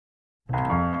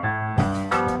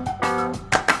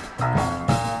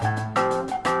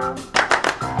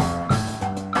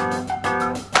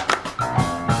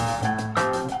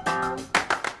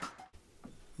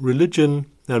Religion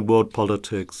and World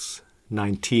Politics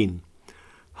 19.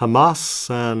 Hamas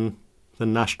and the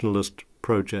Nationalist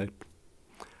Project.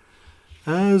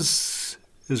 As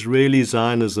Israeli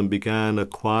Zionism began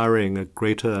acquiring a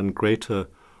greater and greater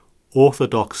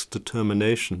orthodox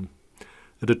determination,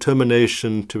 a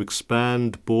determination to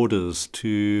expand borders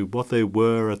to what they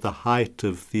were at the height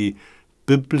of the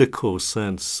biblical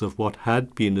sense of what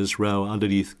had been Israel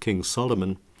underneath King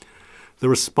Solomon, the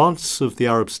response of the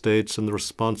Arab states and the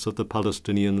response of the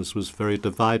Palestinians was very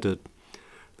divided.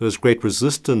 There was great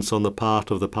resistance on the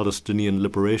part of the Palestinian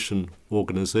Liberation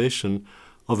Organization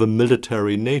of a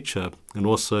military nature, and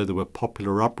also there were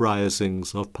popular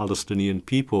uprisings of Palestinian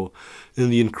people in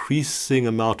the increasing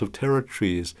amount of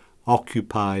territories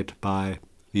occupied by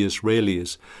the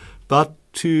Israelis. But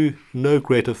to no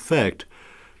great effect.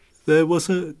 There was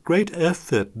a great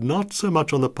effort, not so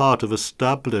much on the part of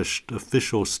established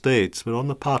official states, but on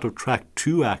the part of Track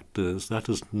 2 actors, that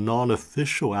is,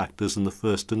 non-official actors in the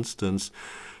first instance,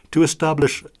 to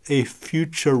establish a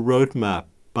future roadmap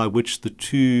by which the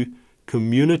two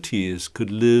communities could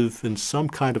live in some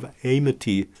kind of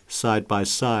amity side by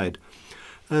side.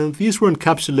 And these were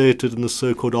encapsulated in the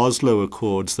so-called Oslo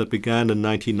Accords that began in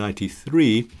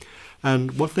 1993,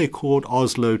 and what they called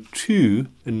Oslo II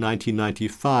in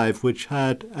 1995, which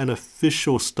had an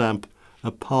official stamp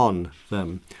upon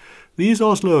them. These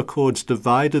Oslo Accords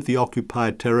divided the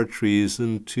occupied territories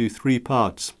into three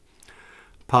parts.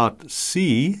 Part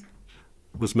C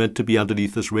was meant to be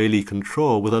underneath Israeli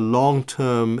control, with a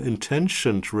long-term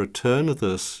intention to return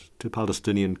this to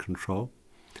Palestinian control.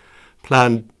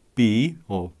 Plan B,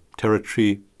 or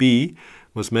Territory B,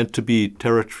 was meant to be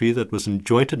territory that was in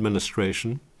joint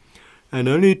administration, and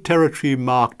only territory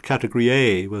marked Category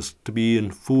A was to be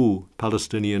in full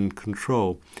Palestinian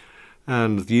control.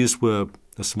 And these were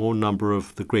a small number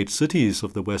of the great cities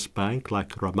of the West Bank,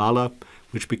 like Ramallah,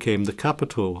 which became the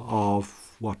capital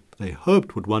of what they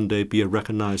hoped would one day be a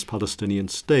recognized Palestinian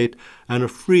state and a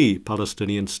free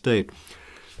Palestinian state.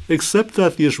 Except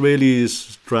that the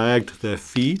Israelis dragged their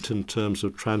feet in terms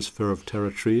of transfer of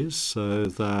territories, so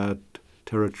that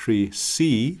Territory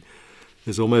C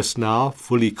is almost now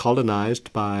fully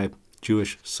colonized by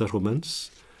Jewish settlements.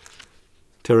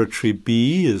 Territory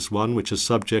B is one which is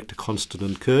subject to constant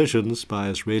incursions by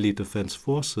Israeli defense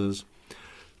forces.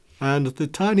 And the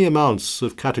tiny amounts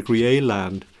of Category A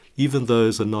land, even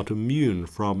those are not immune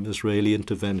from Israeli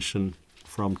intervention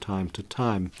from time to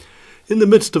time. In the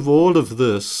midst of all of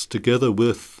this, together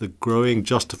with the growing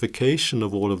justification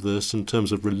of all of this in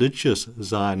terms of religious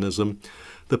Zionism,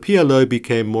 the PLO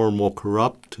became more and more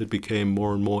corrupt, it became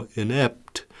more and more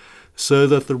inept, so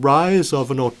that the rise of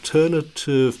an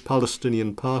alternative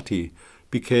Palestinian party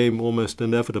became almost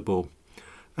inevitable.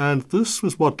 And this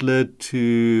was what led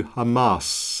to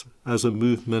Hamas as a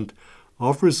movement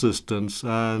of resistance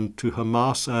and to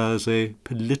Hamas as a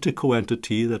political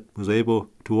entity that was able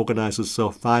to organize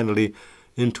itself finally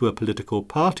into a political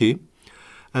party,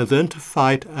 and then to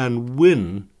fight and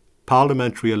win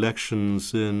parliamentary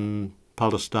elections in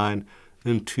Palestine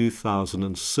in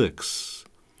 2006.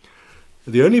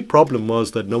 The only problem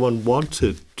was that no one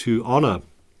wanted to honor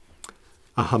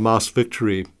a Hamas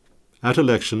victory at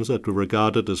elections that were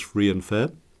regarded as free and fair,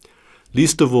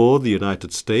 least of all the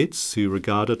United States, who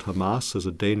regarded Hamas as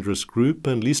a dangerous group,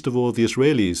 and least of all the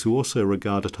Israelis, who also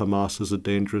regarded Hamas as a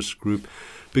dangerous group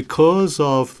because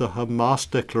of the Hamas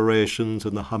declarations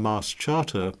and the Hamas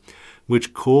Charter,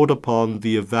 which called upon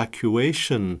the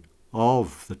evacuation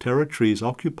of the territories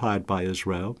occupied by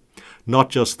Israel, not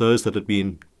just those that had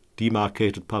been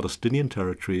demarcated Palestinian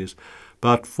territories,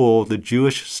 but for the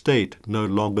Jewish state no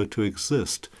longer to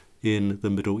exist in the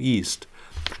Middle East.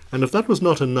 And if that was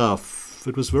not enough,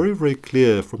 it was very, very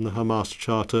clear from the Hamas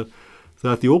Charter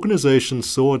that the organization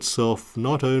saw itself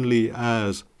not only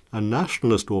as a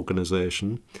nationalist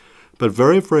organization, but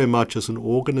very, very much as an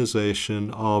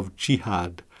organization of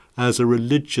jihad, as a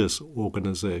religious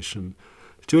organization.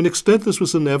 To an extent, this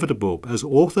was inevitable. As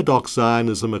Orthodox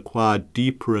Zionism acquired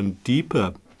deeper and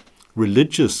deeper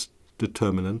religious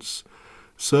determinants,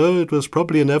 so it was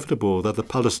probably inevitable that the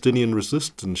Palestinian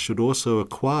resistance should also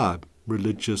acquire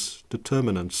religious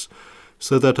determinants,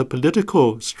 so that a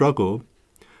political struggle,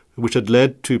 which had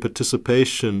led to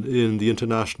participation in the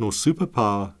international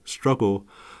superpower struggle,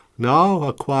 now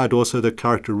acquired also the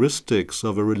characteristics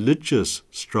of a religious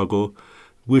struggle,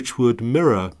 which would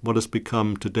mirror what has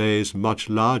become today's much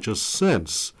larger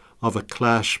sense of a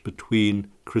clash between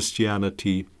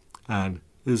Christianity and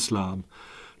Islam.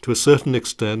 To a certain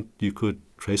extent, you could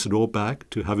trace it all back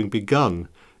to having begun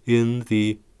in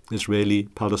the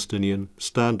Israeli-Palestinian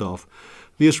standoff.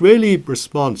 The Israeli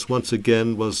response, once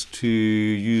again, was to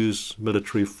use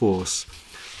military force,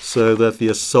 so that the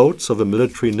assaults of a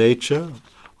military nature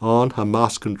on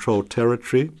Hamas-controlled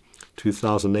territory,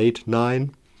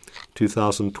 2008-9,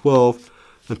 2012,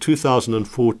 and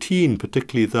 2014,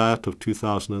 particularly that of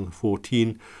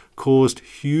 2014, caused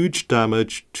huge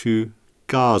damage to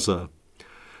Gaza.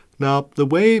 Now, the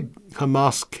way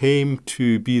Hamas came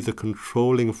to be the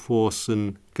controlling force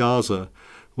in Gaza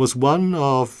was one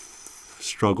of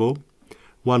struggle,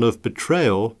 one of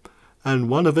betrayal, and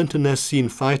one of internecine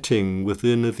fighting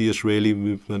within the Israeli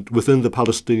movement, within the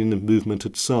Palestinian movement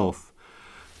itself.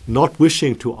 Not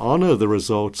wishing to honor the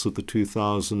results of the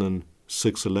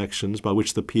 2006 elections, by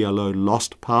which the PLO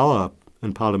lost power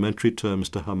in parliamentary terms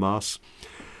to Hamas,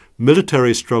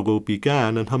 military struggle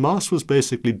began, and Hamas was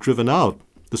basically driven out,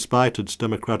 despite its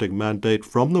democratic mandate,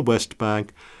 from the West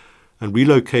Bank and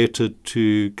relocated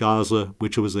to Gaza,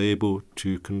 which it was able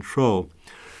to control.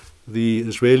 The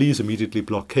Israelis immediately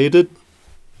blockaded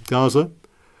Gaza,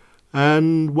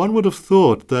 and one would have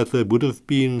thought that there would have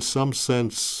been some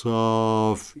sense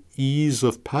of ease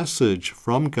of passage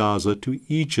from Gaza to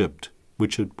Egypt,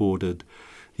 which it bordered,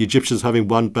 the Egyptians having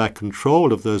won back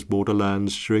control of those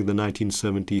borderlands during the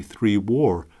 1973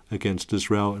 war against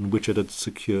Israel, in which it had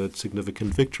secured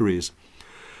significant victories.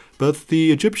 But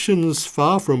the Egyptians,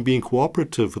 far from being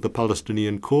cooperative with the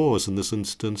Palestinian cause in this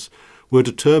instance, were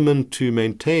determined to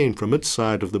maintain from its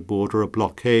side of the border a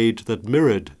blockade that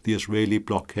mirrored the Israeli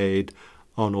blockade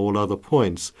on all other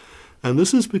points. And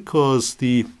this is because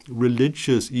the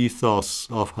religious ethos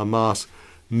of Hamas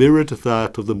mirrored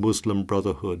that of the Muslim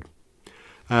Brotherhood.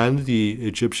 And the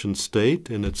Egyptian state,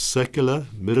 in its secular,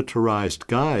 militarized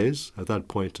guise at that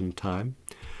point in time,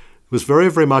 was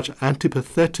very, very much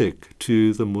antipathetic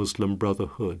to the Muslim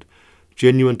Brotherhood.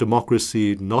 Genuine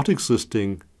democracy not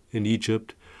existing in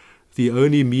Egypt, the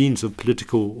only means of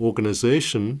political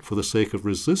organization for the sake of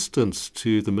resistance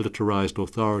to the militarized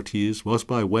authorities was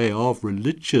by way of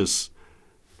religious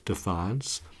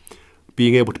defiance,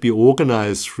 being able to be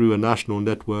organized through a national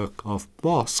network of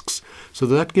mosques. So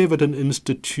that gave it an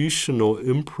institutional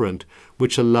imprint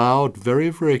which allowed very,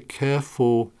 very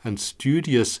careful and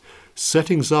studious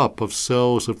settings up of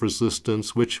cells of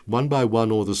resistance which, one by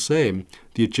one or the same,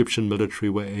 the Egyptian military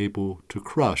were able to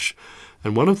crush.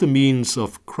 And one of the means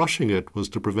of crushing it was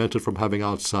to prevent it from having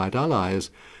outside allies,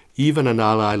 even an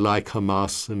ally like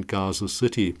Hamas in Gaza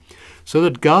City. So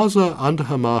that Gaza under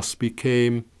Hamas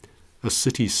became a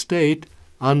city-state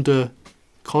under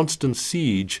constant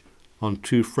siege on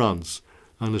two fronts.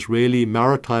 An Israeli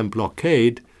maritime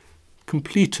blockade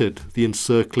completed the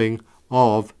encircling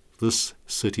of this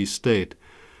city-state.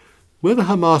 Whether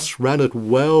Hamas ran it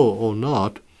well or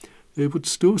not, it would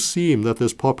still seem that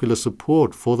there's popular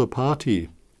support for the party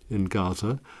in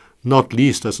Gaza, not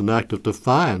least as an act of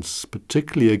defiance,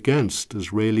 particularly against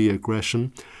Israeli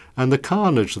aggression and the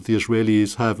carnage that the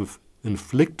Israelis have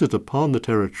inflicted upon the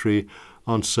territory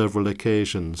on several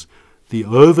occasions. The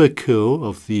overkill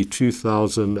of the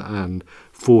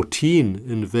 2014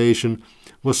 invasion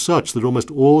was such that almost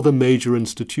all the major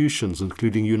institutions,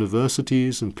 including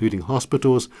universities, including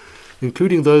hospitals,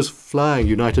 including those flying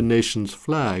United Nations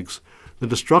flags, the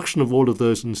destruction of all of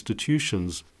those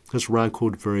institutions has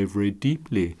rankled very, very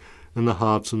deeply in the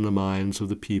hearts and the minds of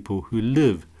the people who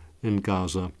live in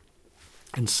Gaza.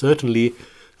 And certainly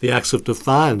the acts of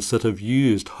defiance that have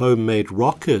used homemade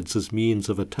rockets as means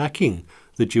of attacking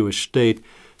the Jewish state,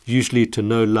 usually to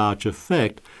no large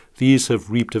effect, these have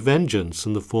reaped a vengeance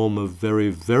in the form of very,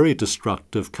 very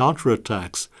destructive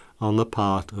counterattacks on the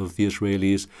part of the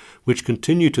Israelis, which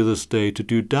continue to this day to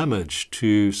do damage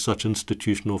to such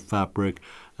institutional fabric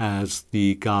as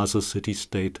the Gaza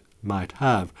city-state might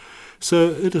have.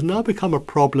 So it has now become a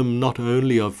problem not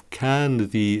only of can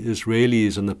the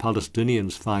Israelis and the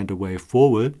Palestinians find a way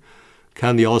forward,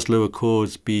 can the Oslo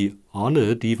Accords be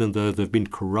honored even though they've been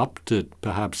corrupted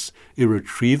perhaps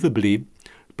irretrievably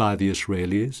by the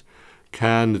Israelis?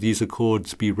 Can these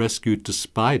accords be rescued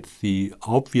despite the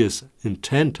obvious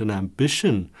intent and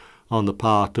ambition on the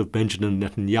part of Benjamin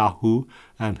Netanyahu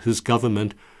and his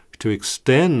government to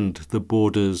extend the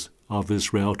borders of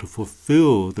Israel to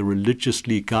fulfill the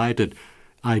religiously guided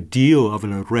ideal of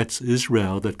an Eretz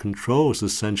Israel that controls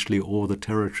essentially all the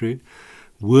territory?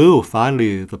 Will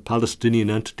finally the Palestinian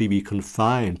entity be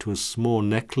confined to a small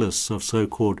necklace of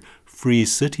so-called free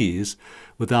cities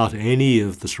without any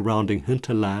of the surrounding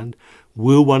hinterland?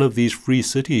 Will one of these free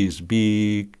cities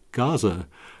be Gaza?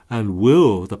 And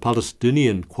will the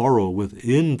Palestinian quarrel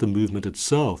within the movement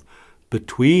itself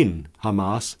between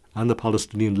Hamas and the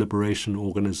Palestinian Liberation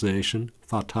Organization,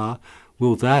 Fatah,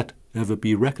 will that ever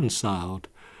be reconciled?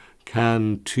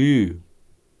 Can two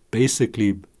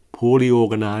basically poorly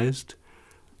organized,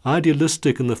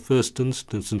 idealistic in the first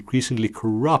instance, increasingly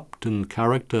corrupt in the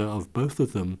character of both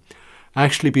of them,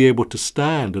 actually be able to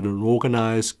stand in an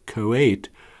organized co-ed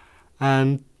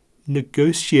and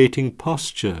negotiating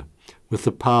posture with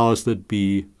the powers that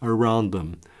be around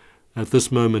them. At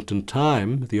this moment in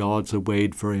time, the odds are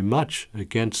weighed very much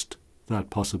against that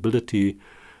possibility,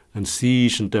 and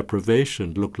siege and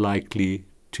deprivation look likely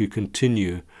to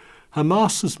continue.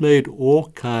 Hamas has made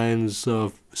all kinds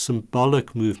of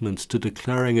symbolic movements to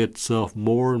declaring itself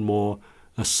more and more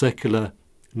a secular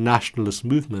nationalist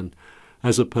movement,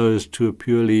 as opposed to a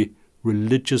purely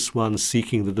religious one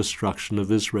seeking the destruction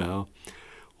of Israel.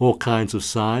 All kinds of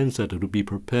signs that it would be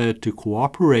prepared to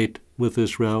cooperate with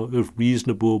Israel if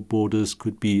reasonable borders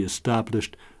could be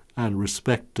established and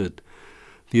respected.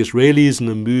 The Israelis in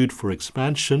a mood for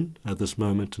expansion at this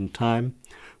moment in time,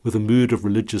 with a mood of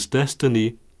religious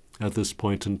destiny at this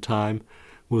point in time,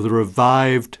 with a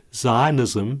revived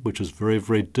Zionism, which is very,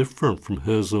 very different from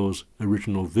Herzl's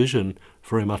original vision,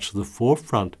 very much to the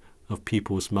forefront of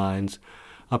people's minds,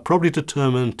 are probably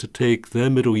determined to take their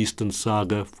Middle Eastern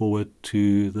saga forward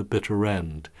to the bitter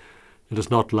end. It is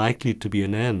not likely to be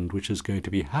an end which is going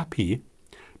to be happy,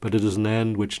 but it is an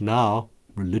end which now,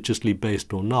 religiously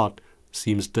based or not,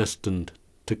 seems destined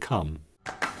to come.